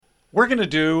We're going to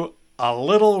do a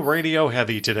little radio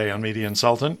heavy today on Media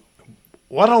Insultant.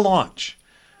 What a launch.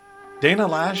 Dana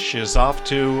Loesch is off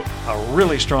to a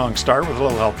really strong start with a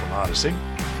little help from Odyssey.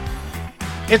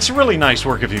 It's really nice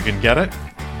work if you can get it.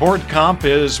 Board comp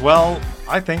is, well,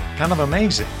 I think kind of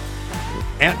amazing.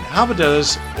 And how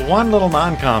does one little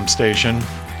non-com station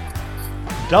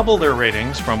double their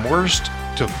ratings from worst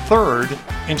to third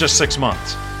in just 6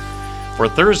 months? For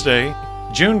Thursday,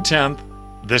 June 10th,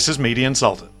 this is Media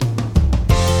Insultant.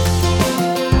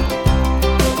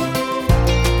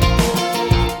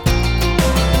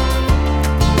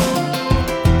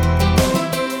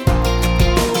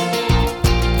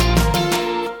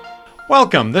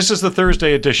 Welcome. This is the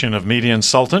Thursday edition of Media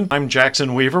Insultant. I'm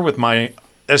Jackson Weaver with my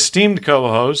esteemed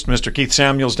co-host, Mr. Keith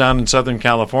Samuels, down in Southern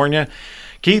California.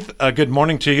 Keith, good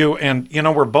morning to you. And, you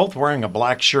know, we're both wearing a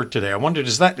black shirt today. I wondered,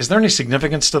 is there any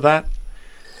significance to that?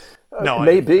 No,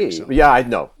 maybe. So. Yeah, I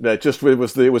know.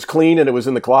 It was clean and it was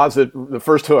in the closet, the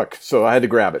first hook, so I had to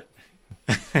grab it.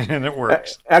 And it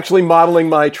works. Actually, modeling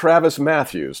my Travis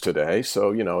Matthews today,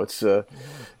 so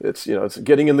it's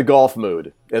getting in the golf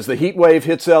mood as the heat wave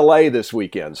hits LA this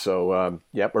weekend. So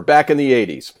we're back in the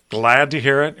 80s. Glad to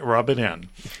hear it. Rub it in.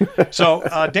 So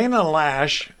Dana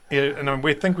Loesch, and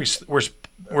we think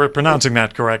we're pronouncing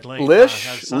that correctly.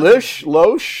 Loesch,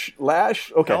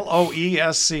 Lash. Okay.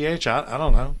 Loesch. I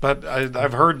don't know, but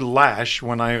I've heard Loesch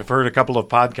when I've heard a couple of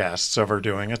podcasts of her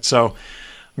doing it. So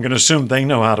I'm going to assume they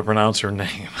know how to pronounce her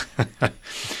name.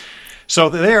 So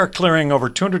they are clearing over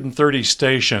 230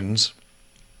 stations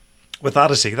with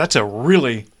Odyssey. That's a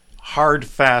really hard,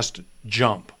 fast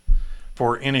jump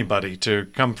for anybody to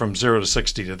come from 0 to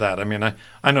 60 to that. I mean,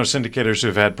 I know syndicators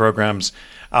who've had programs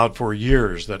out for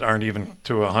years that aren't even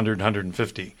to 100,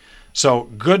 150. So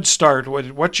good start.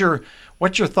 What's your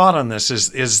thought on this?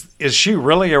 Is she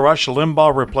really a Rush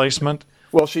Limbaugh replacement?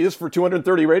 Well, she is for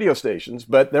 230 radio stations,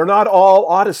 but they're not all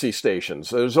Odyssey stations.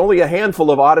 There's only a handful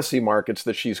of Odyssey markets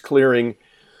that she's clearing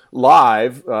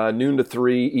live, noon to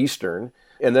 3 Eastern.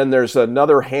 And then there's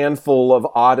another handful of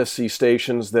Odyssey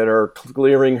stations that are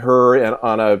clearing her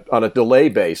on a delay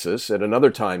basis at another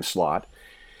time slot.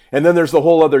 And then there's the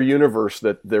whole other universe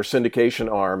that their syndication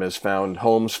arm has found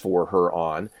homes for her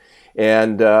on.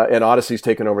 And Odyssey's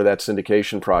taken over that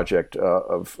syndication project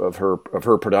of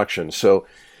her production. So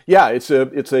yeah, it's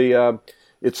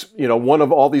one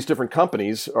of all these different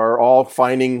companies are all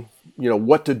finding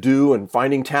what to do and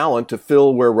finding talent to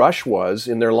fill where Rush was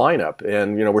in their lineup.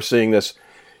 And we're seeing this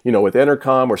with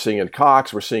Entercom, we're seeing it at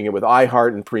Cox, we're seeing it with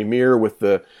iHeart and Premiere with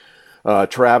the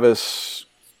Travis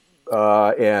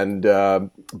and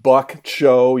Buck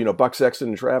show, Buck Sexton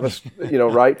and Travis,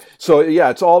 right? So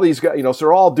yeah, it's all these guys, so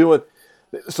they're all doing.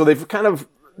 So they've kind of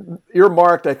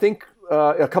earmarked, I think,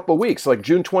 a couple of weeks, like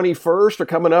June 21st are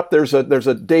coming up. There's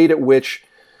a date at which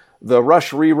the Rush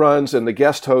reruns and the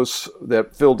guest hosts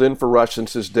that filled in for Rush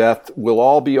since his death will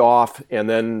all be off, and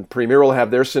then Premiere will have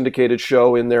their syndicated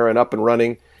show in there and up and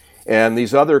running. And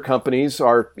these other companies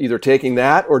are either taking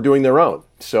that or doing their own.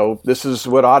 So this is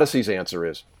what Odyssey's answer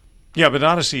is. Yeah, but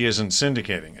Odyssey isn't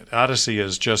syndicating it. Odyssey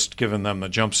has just given them a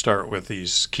jump start with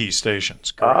these key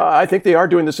stations. I think they are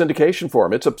doing the syndication for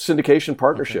them. It's a syndication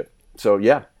partnership. Okay. So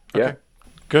yeah. Okay.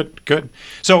 Good.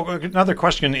 So another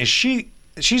question,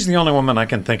 she's the only woman I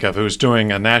can think of who's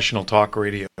doing a national talk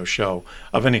radio show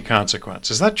of any consequence.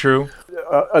 Is that true?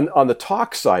 On the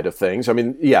talk side of things, I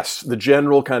mean, yes, the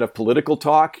general kind of political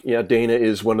talk, yeah, Dana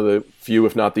is one of the few,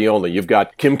 if not the only. You've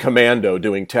got Kim Commando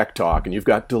doing tech talk, and you've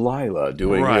got Delilah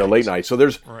doing late night. So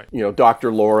there's,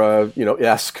 Dr. Laura,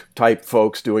 esque type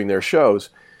folks doing their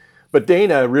shows. But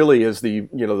Dana really is the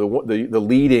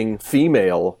leading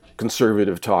female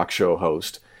conservative talk show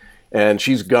host. And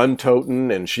she's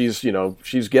gun-toting, and she's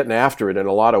getting after it in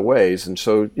a lot of ways. And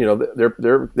so,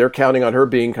 they're counting on her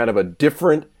being kind of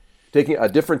taking a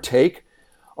different take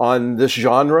on this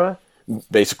genre,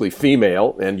 basically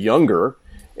female and younger.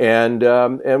 And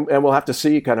we'll have to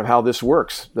see kind of how this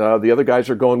works. The other guys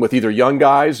are going with either young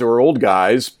guys or old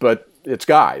guys, but it's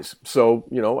guys. So,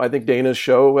 I think Dana's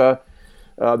show,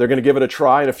 they're going to give it a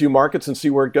try in a few markets and see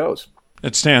where it goes.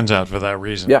 It stands out for that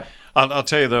reason. Yeah. I'll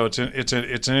tell you, though, it's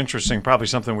an interesting, probably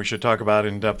something we should talk about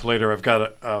in depth later. I've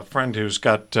got a friend who's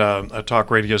got a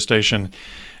talk radio station,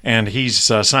 and he's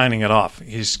signing it off.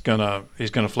 He's gonna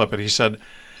flip it. He said,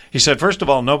 first of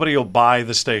all, nobody will buy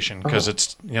the station because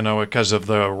it's because of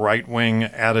the right wing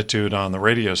attitude on the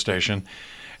radio station,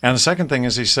 and the second thing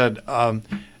is he said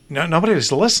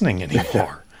nobody's listening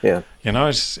anymore. Yeah.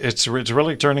 It's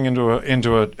really turning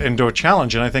into a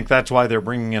challenge, and I think that's why they're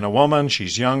bringing in a woman.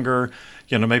 She's younger.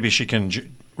 Maybe she can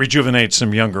rejuvenate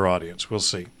some younger audience. We'll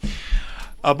see.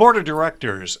 Board of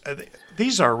directors.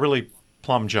 these are really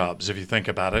plum jobs if you think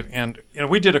about it. And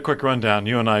we did a quick rundown.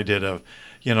 You and I did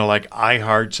like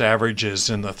iHeart's averages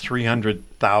in the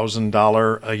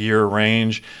 $300,000 a year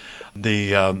range.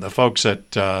 The folks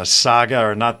at Saga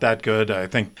are not that good. I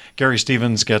think Gary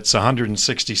Stevens gets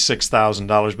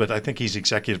 $166,000, but I think he's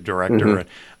executive director. And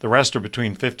the rest are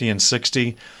between 50 and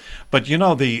 60. But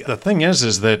the thing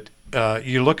is that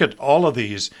you look at all of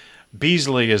these.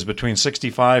 Beasley is between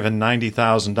 $65,000 and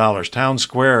 $90,000. Town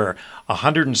Square,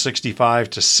 $165,000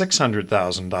 to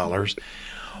 $600,000.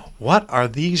 What are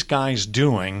these guys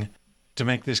doing to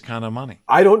make this kind of money?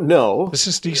 I don't know. This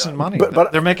is decent money.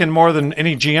 But they're making more than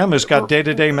any GM who's got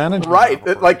day-to-day management. Right,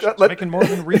 making more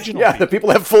than regional. Yeah, the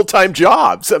people have full-time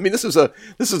jobs. I mean, this is a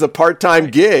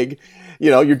part-time gig.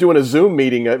 You're doing a Zoom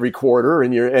meeting every quarter,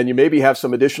 and you maybe have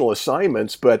some additional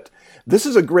assignments, but this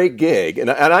is a great gig, and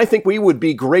I think we would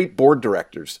be great board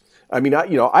directors. I mean,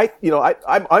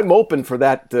 I'm open for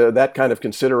that kind of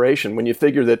consideration when you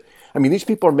figure that. I mean, these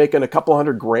people are making a couple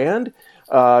 $100,000.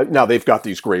 Now they've got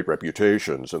these great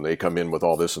reputations, and they come in with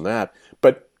all this and that,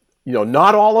 but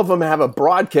not all of them have a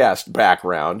broadcast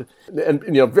background, and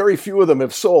very few of them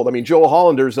have sold. I mean, Joel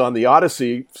Hollander's on the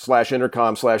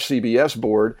Odyssey/Intercom/CBS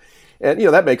board. And,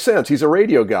 that makes sense. He's a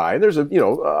radio guy. And there's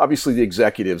obviously the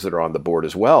executives that are on the board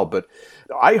as well. But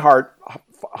iHeart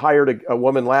hired a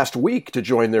woman last week to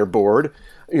join their board,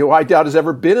 I doubt has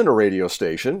ever been in a radio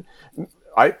station.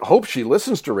 I hope she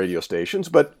listens to radio stations,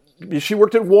 but she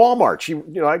worked at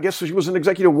Walmart. I guess she was an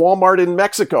executive at Walmart in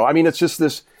Mexico. I mean, it's just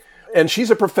this, and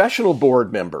she's a professional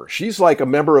board member. She's like a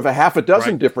member of a half a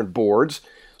dozen different boards.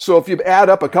 So if you add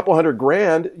up a couple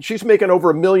 $100,000, she's making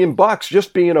over $1 million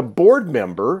just being a board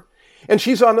member. And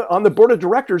she's on the board of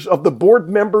directors of the Board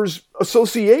Members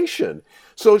Association.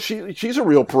 So she's a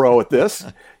real pro at this.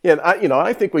 And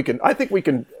I think we can. I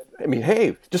mean,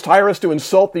 hey, just hire us to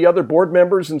insult the other board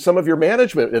members and some of your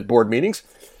management at board meetings,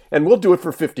 and we'll do it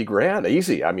for $50,000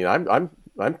 easy. I mean, I'm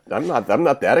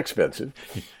not that expensive.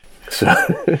 So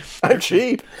I'm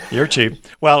cheap. You're cheap.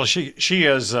 Well, she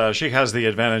has the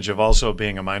advantage of also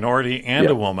being a minority and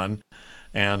a woman.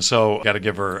 And so got to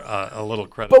give her a little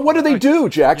credit. But what do they do,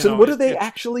 Jackson? What do they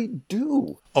actually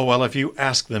do? Oh, well, if you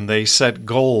ask them, they set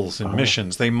goals and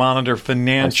missions. They monitor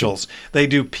financials. They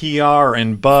do PR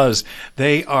and buzz.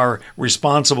 They are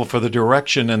responsible for the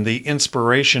direction and the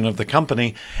inspiration of the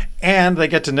company. And they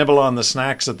get to nibble on the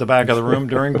snacks at the back of the room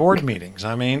during board meetings.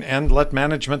 I mean, and let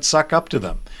management suck up to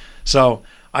them. So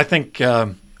I think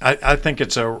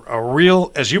it's a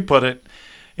real, as you put it,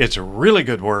 it's really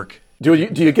good work. Do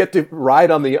you get to ride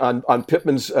on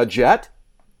Pittman's jet?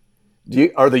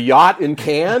 Are the yacht in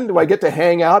Cannes? Do I get to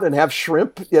hang out and have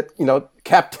shrimp at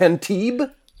Captain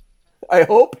Tebe? I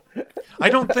hope. I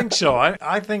don't think so.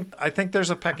 I think there's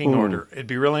a pecking order. It'd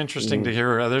be really interesting to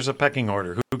hear. There's a pecking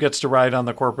order. Who gets to ride on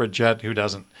the corporate jet? Who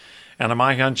doesn't? And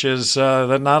my hunch is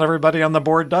that not everybody on the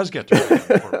board does get to ride on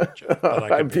the corporate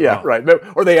jet. Wrong. Right.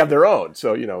 Or they have their own.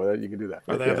 So you can do that.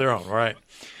 Or they have their own. Right.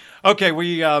 Okay,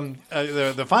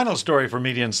 the final story for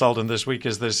Media and Sultan this week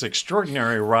is this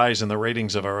extraordinary rise in the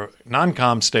ratings of a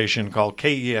non-com station called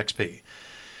KEXP.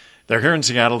 They're here in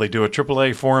Seattle. They do a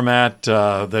AAA format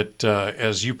that,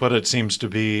 as you put it, seems to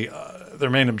be their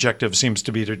main objective seems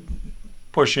to be to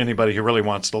push anybody who really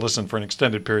wants to listen for an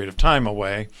extended period of time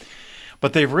away.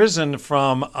 But they've risen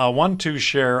from a 1-2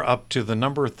 share up to the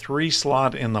number 3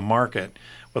 slot in the market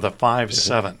with a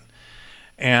 5.7,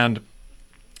 and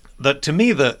to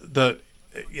me,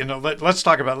 let's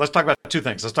talk about two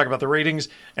things. Let's talk about the ratings,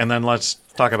 and then let's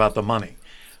talk about the money.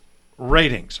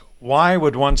 Ratings. Why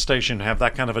would one station have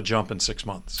that kind of a jump in 6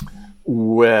 months?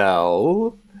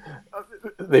 Well,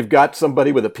 they've got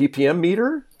somebody with a PPM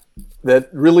meter that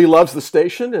really loves the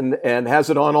station and has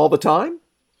it on all the time.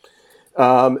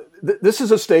 This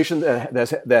is a station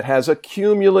that has a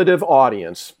cumulative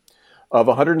audience of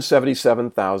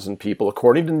 177,000 people,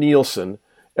 according to Nielsen,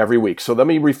 every week. So let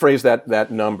me rephrase that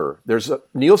number.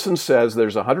 Nielsen says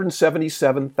there's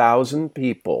 177,000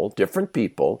 people, different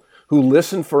people, who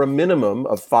listen for a minimum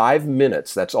of 5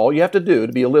 minutes. That's all you have to do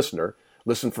to be a listener.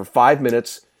 Listen for 5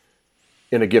 minutes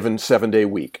in a given 7-day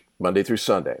week, Monday through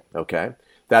Sunday. Okay?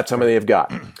 That's how many they've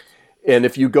got. And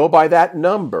if you go by that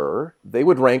number, they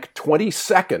would rank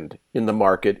 22nd in the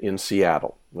market in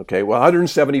Seattle. Okay? Well,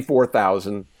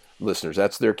 174,000 listeners.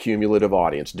 That's their cumulative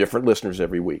audience, different listeners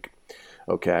every week.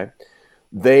 Okay,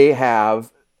 they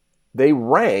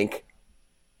rank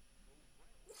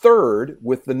third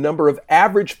with the number of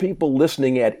average people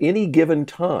listening at any given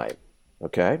time.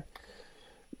 Okay,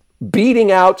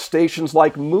 beating out stations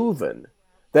like MOVin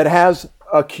that has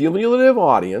a cumulative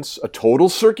audience, a total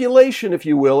circulation, if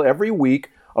you will, every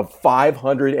week of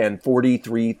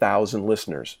 543,000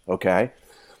 listeners, okay?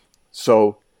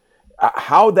 So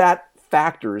how that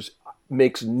factors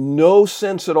makes no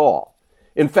sense at all.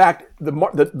 In fact,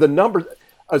 the number,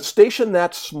 a station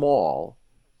that small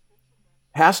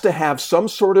has to have some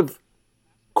sort of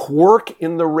quirk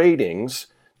in the ratings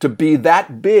to be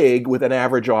that big with an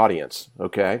average audience,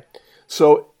 okay?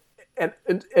 So, and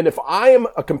if I am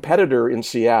a competitor in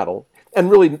Seattle, and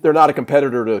really they're not a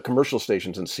competitor to commercial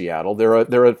stations in Seattle,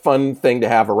 they're a fun thing to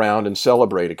have around and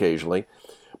celebrate occasionally.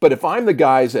 But if I'm the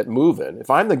guys at Movin', if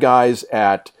I'm the guys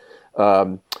at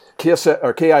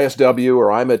KISW,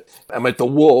 or I'm at the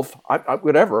Wolf,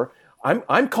 whatever,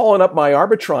 I'm calling up my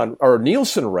Arbitron or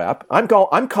Nielsen rep. I'm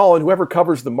calling whoever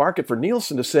covers the market for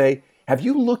Nielsen to say, have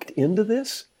you looked into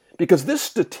this? Because this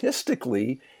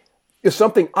statistically is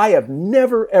something I have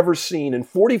never, ever seen in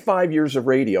 45 years of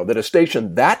radio, that a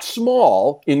station that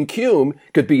small in Cume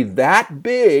could be that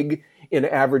big in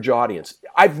average audience.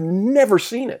 I've never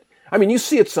seen it. I mean, you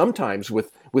see it sometimes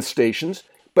with stations,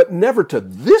 but never to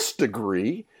this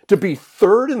degree, to be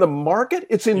third in the market.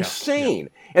 It's insane.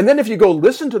 Yeah. And then if you go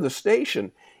listen to the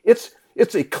station, it's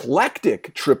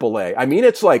eclectic AAA. I mean,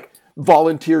 it's like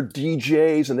volunteer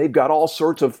DJs, and they've got all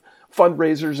sorts of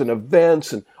fundraisers and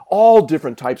events and all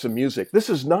different types of music. This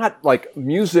is not like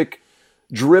music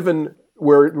driven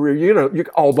where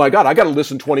oh my God, I got to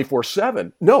listen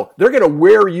 24/7. No, they're going to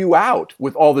wear you out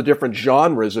with all the different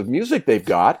genres of music they've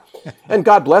got. And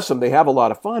God bless them, they have a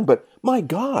lot of fun. But my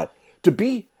God, to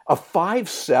be a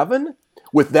 5-7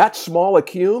 with that small a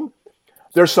cume,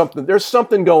 there's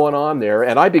something going on there,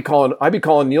 and I'd be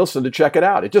calling Nielsen to check it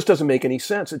out. It just doesn't make any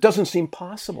sense. It doesn't seem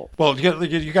possible. Well,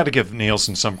 you got to give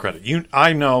Nielsen some credit.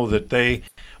 I know that they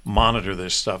monitor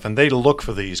this stuff and they look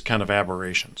for these kind of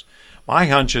aberrations. My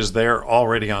hunch is they're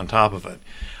already on top of it.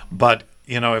 But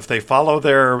if they follow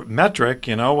their metric,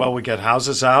 we get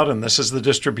houses out and this is the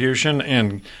distribution,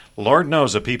 and Lord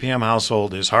knows a PPM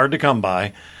household is hard to come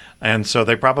by. And so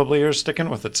they probably are sticking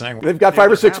with it, saying they've got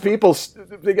 5 or 6 people.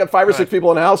 They got 5 or 6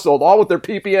 people in a household, all with their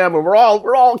PPM, and we're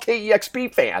all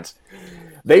KEXP fans.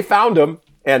 They found them,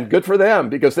 and good for them,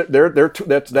 because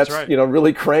that's right.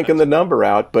 Really cranking the number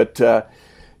out. But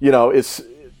it's.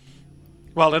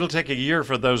 Well, it'll take a year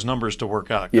for those numbers to work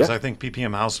out, because I think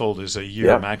PPM household is a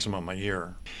year, maximum a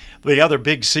year. The other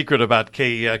big secret about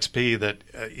KEXP that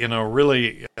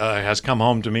really has come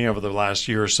home to me over the last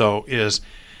year or so is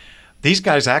these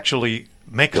guys actually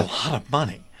make a lot of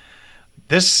money.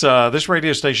 This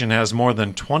radio station has more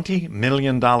than $20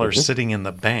 million sitting in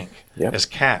the bank as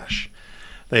cash.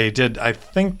 They did, I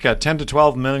think, $10 to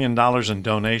 $12 million in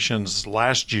donations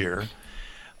last year.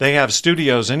 They have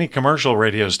studios any commercial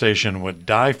radio station would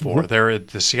die for. They're at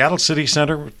the Seattle City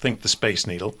Center, think the Space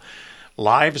Needle,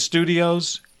 live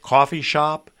studios, coffee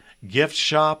shop, gift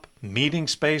shop, meeting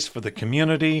space for the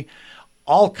community,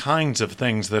 all kinds of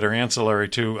things that are ancillary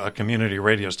to a community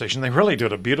radio station. They really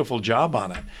did a beautiful job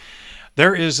on it.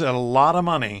 There is a lot of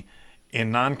money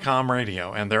in non-com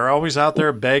radio, and they're always out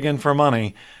there begging for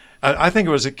money. I think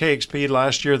it was at KXP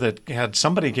last year that had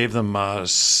somebody gave them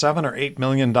 $7 or $8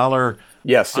 million.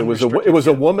 Yes, it was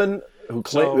a woman who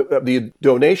claimed the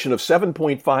donation of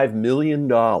 $7.5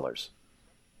 million.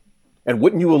 And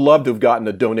wouldn't you have loved to have gotten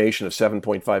a donation of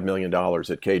 $7.5 million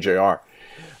at KJR?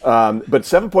 But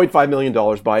 $7.5 million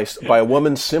by a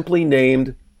woman simply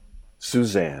named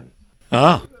Suzanne.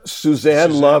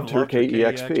 Suzanne loved her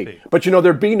KEXP. But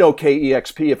there'd be no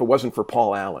KEXP if it wasn't for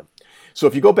Paul Allen. So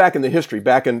if you go back in the history,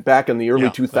 back in the early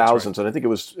 2000s, right. And I think it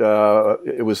was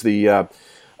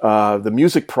the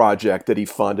music project that he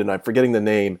funded, and I'm forgetting the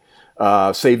name,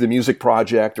 Save the Music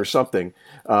Project or something,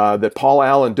 that Paul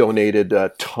Allen donated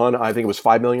a ton, I think it was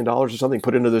 $5 million or something,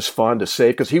 put into this fund to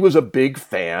save, because he was a big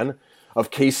fan of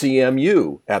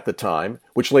KCMU at the time,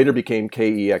 which later became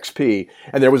KEXP.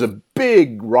 And there was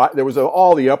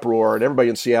all the uproar, and everybody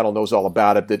in Seattle knows all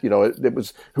about it, that, it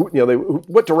was,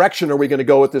 what direction are we going to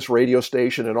go with this radio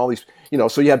station, and all these,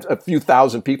 so you had a few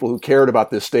thousand people who cared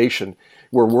about this station,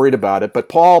 were worried about it. But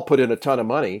Paul put in a ton of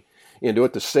money into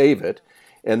it to save it.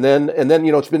 And then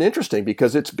it's been interesting,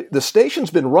 because the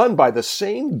station's been run by the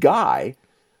same guy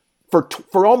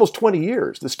for almost 20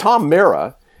 years. This Tom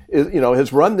Mara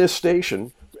has run this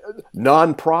station,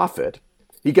 nonprofit.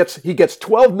 He gets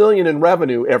 $12 million in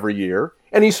revenue every year,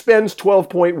 and he spends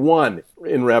 12.1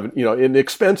 in revenue, in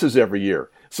expenses every year.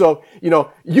 So,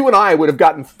 you and I would have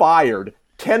gotten fired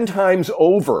 10 times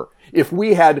over if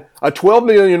we had a 12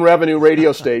 million revenue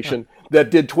radio station that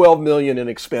did 12 million in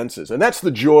expenses. And that's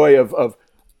the joy of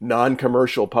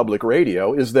non-commercial public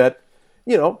radio, is that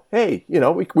hey,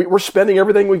 we're spending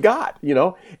everything we got,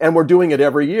 and we're doing it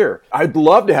every year. I'd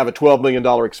love to have a $12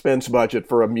 million expense budget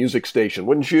for a music station,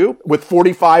 wouldn't you? With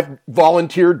 45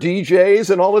 volunteer DJs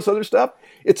and all this other stuff.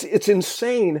 It's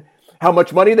insane how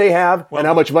much money they have and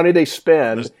how much money they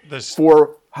spend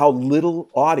for how little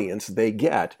audience they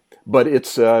get. But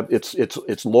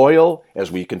it's loyal,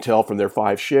 as we can tell from their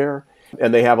 5 share.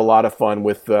 And they have a lot of fun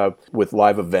with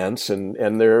live events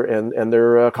and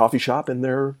their coffee shop and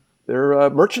their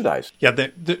merchandise. Yeah,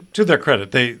 to their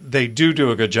credit, they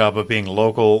do a good job of being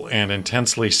local and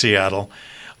intensely Seattle.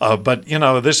 But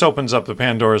this opens up the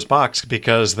Pandora's box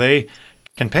because they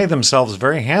can pay themselves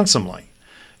very handsomely.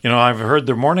 I've heard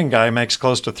the morning guy makes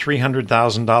close to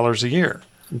 $300,000 a year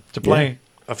to play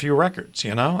a few records.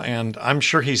 And I'm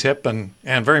sure he's hip and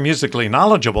very musically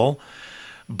knowledgeable.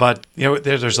 But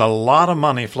there's a lot of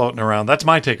money floating around. That's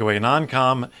my takeaway.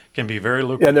 Non-com can be very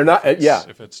lucrative. And they're not,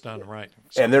 if it's done right.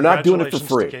 So and they're not doing it for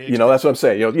free. That's what I'm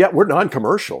saying. We're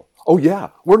non-commercial. Oh yeah,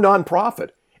 we're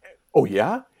non-profit. Oh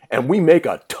yeah, and we make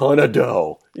a ton of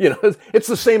dough. It's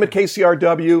the same at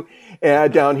KCRW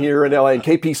down here in LA and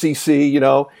KPCC.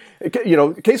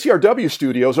 KCRW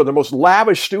studios are the most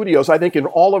lavish studios I think in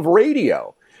all of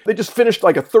radio. They just finished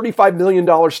like a $35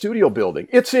 million studio building.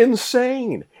 It's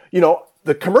insane.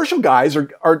 The commercial guys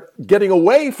are getting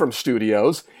away from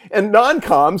studios, and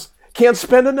non-coms can't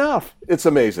spend enough. It's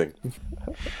amazing.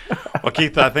 Well,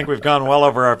 Keith, I think we've gone well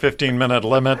over our 15-minute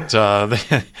limit.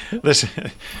 That's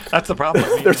the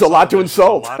problem. There's a lot to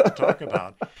insult. There's a lot to talk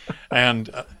about. And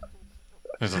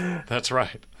that's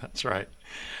right. That's right.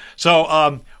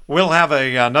 So we'll have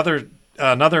another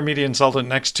media insultant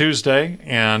next Tuesday,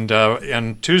 and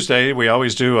Tuesday we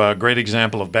always do a great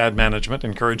example of bad management.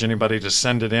 Encourage anybody to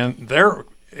send it in, their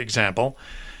example,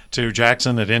 to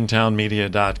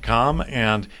jackson@intownmedia.com.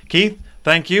 And Keith,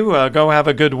 thank you. Go have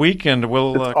a good week, and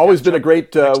we'll it's always been a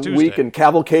great week and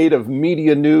cavalcade of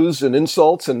media news and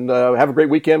insults, and have a great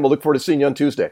weekend. We'll look forward to seeing you on Tuesday.